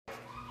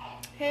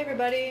Hey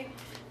everybody,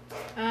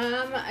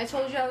 I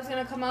told you I was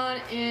going to come on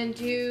and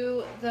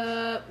do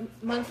the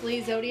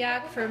monthly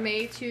zodiac for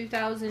May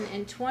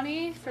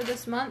 2020 for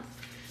this month.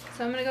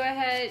 So I'm going to go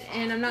ahead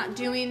and I'm not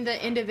doing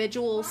the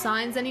individual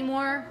signs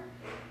anymore.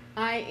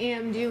 I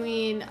am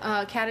doing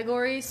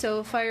categories,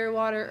 so fire,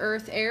 water,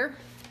 earth, air.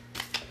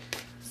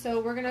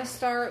 So we're going to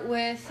start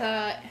with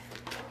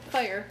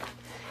fire.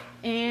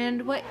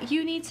 And what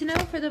you need to know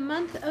for the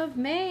month of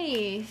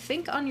May.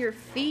 Think on your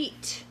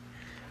feet.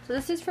 So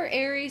this is for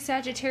Aries,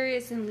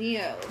 Sagittarius, and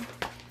Leo.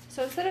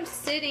 So instead of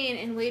sitting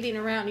and waiting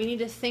around, you need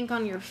to think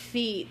on your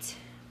feet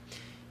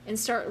and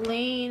start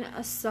laying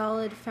a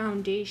solid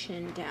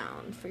foundation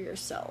down for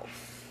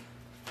yourself.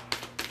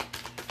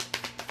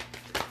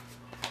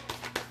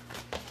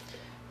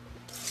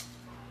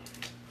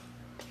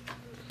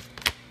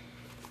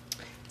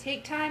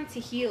 Take time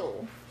to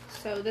heal.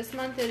 So this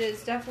month it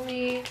is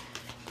definitely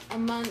a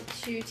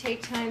month to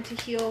take time to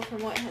heal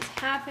from what has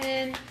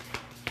happened.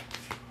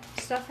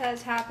 Stuff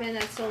has happened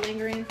that's still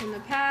lingering from the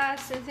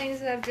past, and things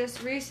that have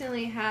just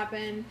recently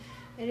happened.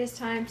 It is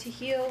time to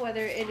heal,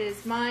 whether it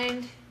is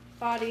mind,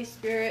 body,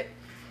 spirit,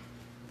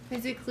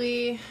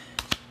 physically,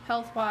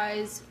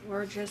 health-wise,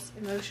 or just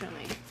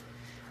emotionally.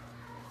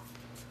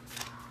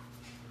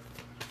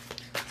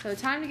 So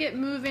time to get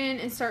moving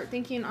and start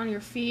thinking on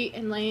your feet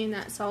and laying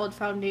that solid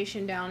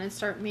foundation down and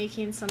start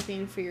making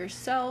something for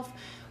yourself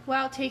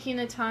while taking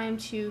the time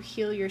to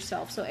heal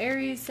yourself. So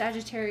Aries,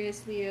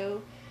 Sagittarius,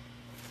 Leo,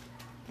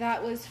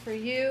 that was for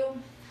you.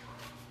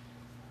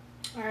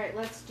 Alright,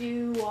 let's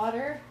do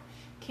water.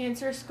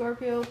 Cancer,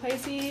 Scorpio,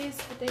 Pisces,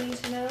 what they need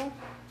to know.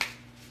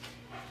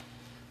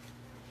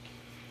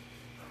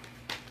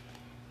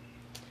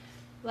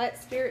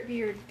 Let spirit be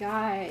your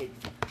guide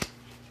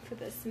for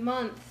this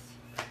month.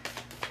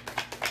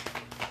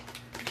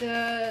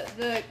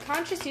 The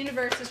conscious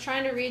universe is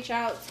trying to reach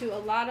out to a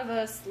lot of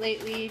us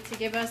lately to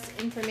give us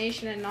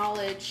information and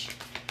knowledge.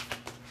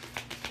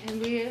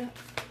 And we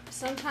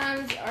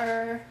sometimes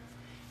are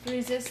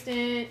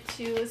resistant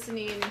to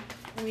listening,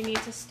 and we need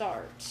to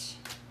start.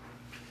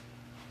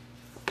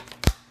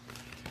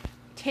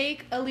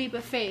 Take a leap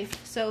of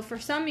faith. So for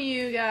some of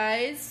you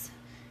guys,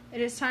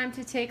 it is time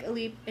to take a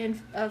leap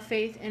of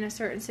faith in a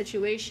certain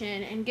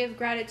situation and give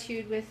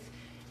gratitude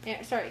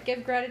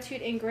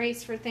and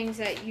grace for things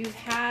that you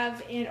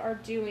have and are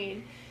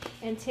doing,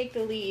 and take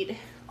the lead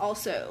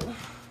also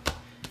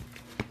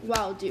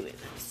while doing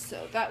this.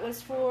 So that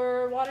was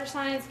for water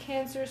signs,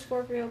 Cancer,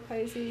 Scorpio,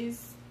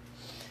 Pisces.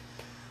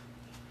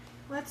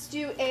 Let's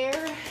do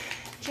air,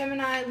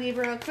 Gemini,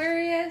 Libra,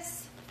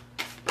 Aquarius.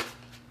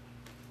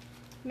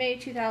 May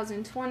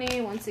 2020,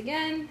 once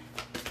again.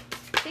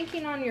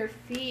 Thinking on your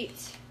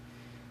feet.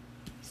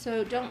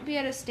 So don't be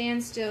at a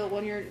standstill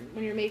when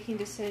you're making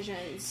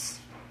decisions.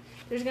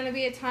 There's going to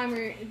be a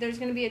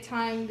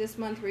time this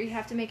month where you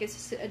have to make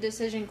a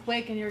decision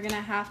quick, and you're going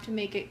to have to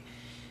make it,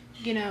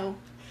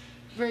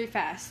 very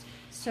fast.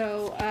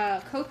 So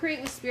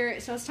co-create with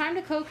spirit. So it's time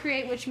to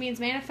co-create, which means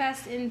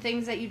manifest in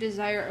things that you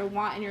desire or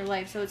want in your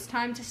life. So it's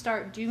time to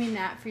start doing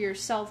that for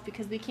yourself,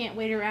 because we can't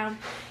wait around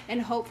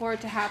and hope for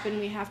it to happen.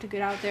 We have to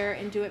get out there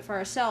and do it for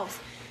ourselves.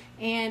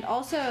 And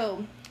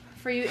also,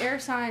 for you air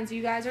signs,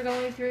 you guys are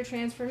going through a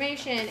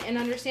transformation, and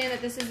understand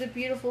that this is a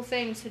beautiful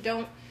thing. So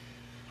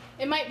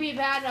it might be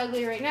bad and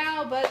ugly right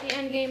now, but the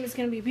end game is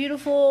going to be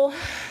beautiful.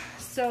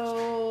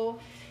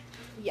 So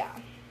yeah.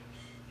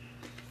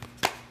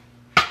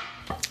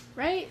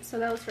 Right, so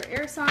that was for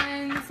air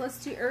signs.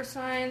 Let's do earth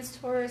signs,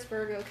 Taurus,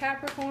 Virgo,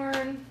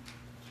 Capricorn.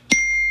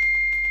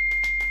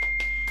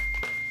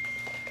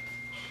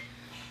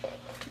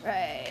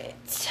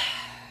 Right.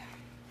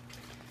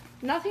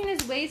 Nothing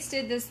is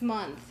wasted this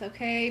month,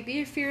 okay?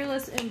 Be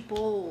fearless and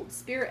bold.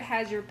 Spirit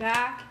has your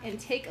back, and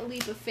take a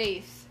leap of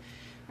faith.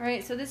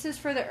 Alright, so this is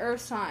for the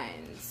earth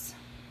signs.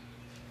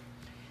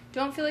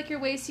 Don't feel like you're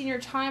wasting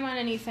your time on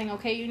anything,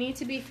 okay? You need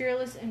to be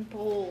fearless and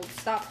bold.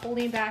 Stop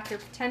holding back your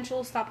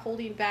potential. Stop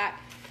holding back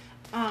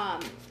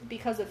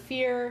because of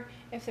fear.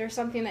 If there's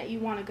something that you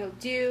want to go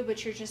do,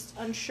 but you're just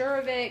unsure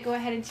of it, go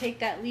ahead and take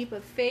that leap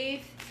of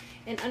faith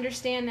and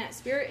understand that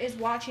Spirit is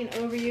watching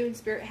over you, and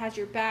Spirit has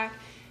your back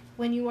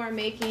when you are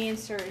making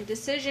certain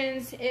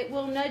decisions. It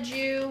will nudge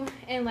you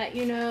and let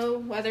you know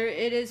whether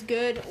it is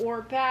good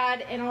or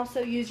bad, and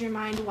also use your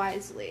mind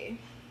wisely.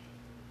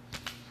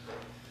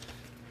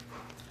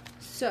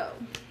 So,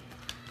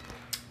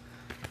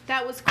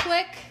 that was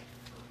quick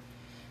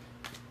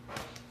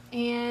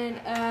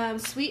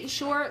and sweet and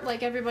short,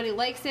 like everybody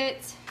likes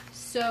it.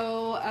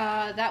 So,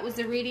 that was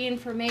the reading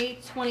for May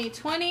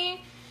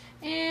 2020.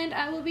 And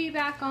I will be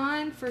back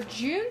on for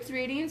June's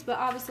readings, but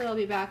obviously I'll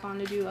be back on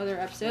to do other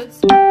episodes.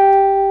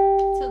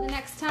 Till the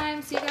next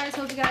time, see you guys.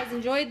 Hope you guys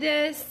enjoyed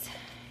this.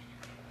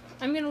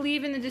 I'm going to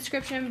leave in the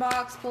description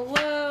box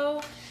below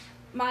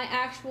my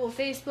actual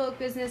Facebook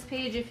business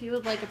page if you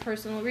would like a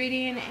personal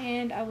reading,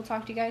 and I will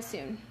talk to you guys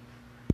soon.